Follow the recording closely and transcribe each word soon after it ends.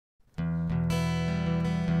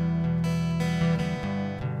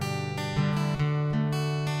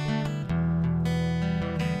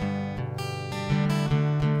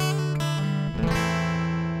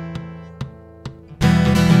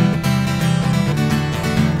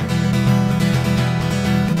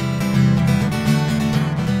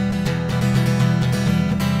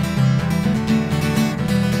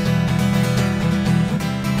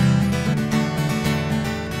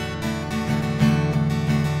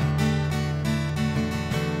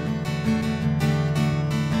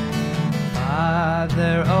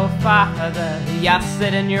Father, oh father, you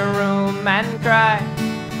sit in your room and cry,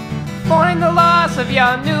 mourning the loss of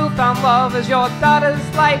your newfound love as your daughter's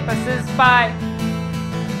life passes by.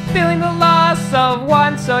 Feeling the loss of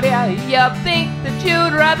one so dear, you think that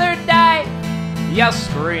you'd rather die. You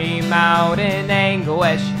scream out in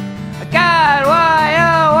anguish, God, why,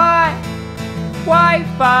 oh why? Why,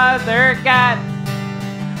 Father God?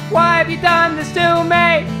 Why have you done this to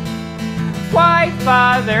me? Why,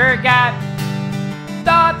 Father God?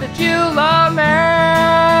 Thought that you loved me,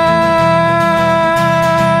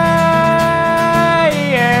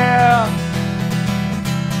 yeah.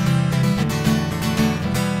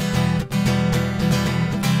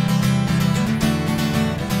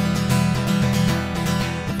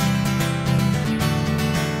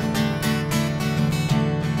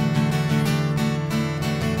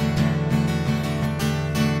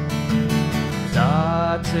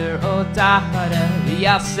 Daughter, oh daughter,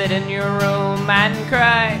 you sit in your room and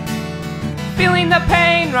cry, feeling the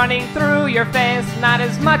pain running through your face, not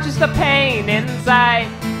as much as the pain inside.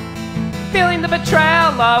 Feeling the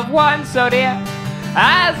betrayal of one so dear,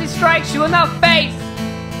 as he strikes you in the face.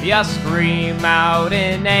 You scream out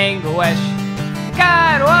in anguish,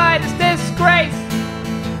 God, why this disgrace?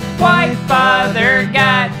 Why, Father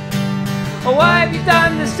God? Why have you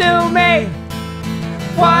done this to me?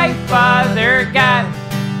 Why, Father God?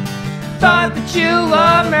 Thought that you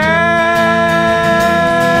loved me,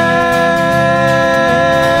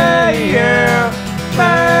 yeah,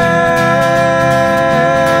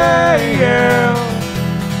 yeah.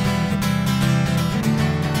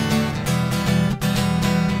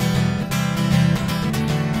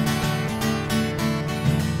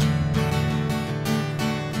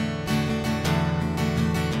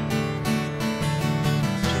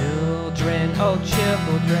 Children, oh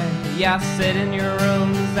children, you sit in your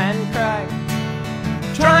rooms and cry,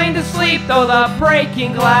 trying to sleep though the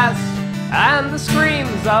breaking glass and the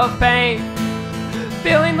screams of pain.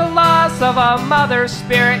 Feeling the loss of a mother's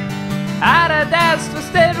spirit at a dad's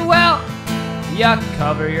twisted will. You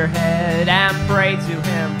cover your head and pray to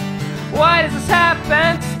him, why does this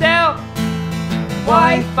happen still?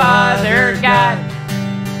 Why, Father God?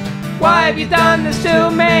 Why have you done this to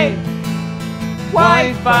me?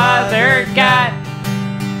 Why, Father God?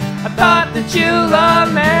 I thought that you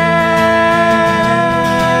loved me,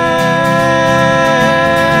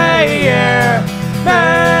 yeah,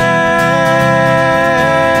 yeah,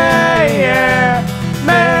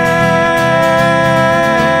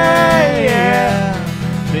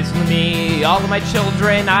 yeah. Listen to me, all of my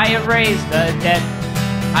children, I have raised the dead.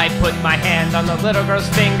 I put my hand on the little girl's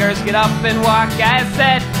fingers, get up and walk, I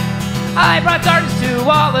said, I brought darkness to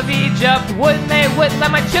all of Egypt. Wouldn't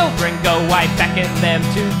let my children go? I beckoned them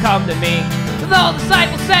to come to me. The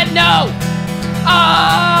disciples said no.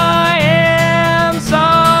 I am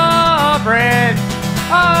sovereign.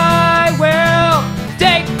 I will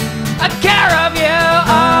take care of you.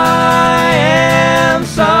 I am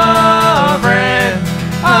sovereign.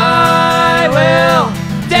 I will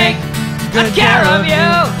take care of you.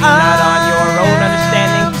 Not on your own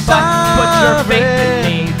understanding, but put your faith in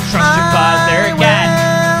me. Trust your Father God,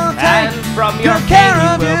 and from your pain you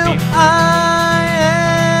will be free. I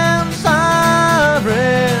am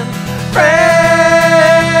sovereign. Pray,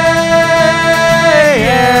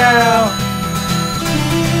 yeah.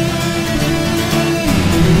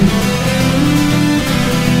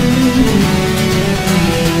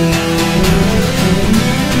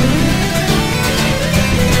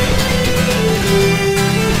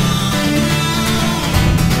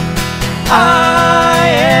 I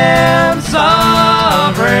am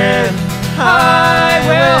sovereign. I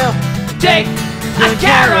will take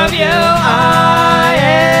care of you. I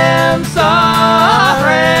am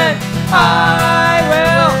sovereign. I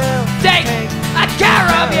will take care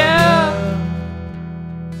of you.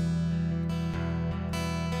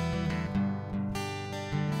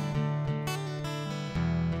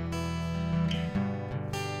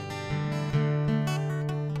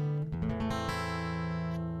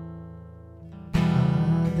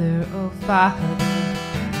 Father, oh father,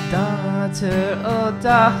 daughter, oh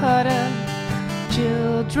daughter,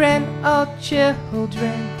 children, oh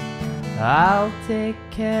children, I'll take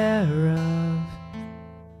care of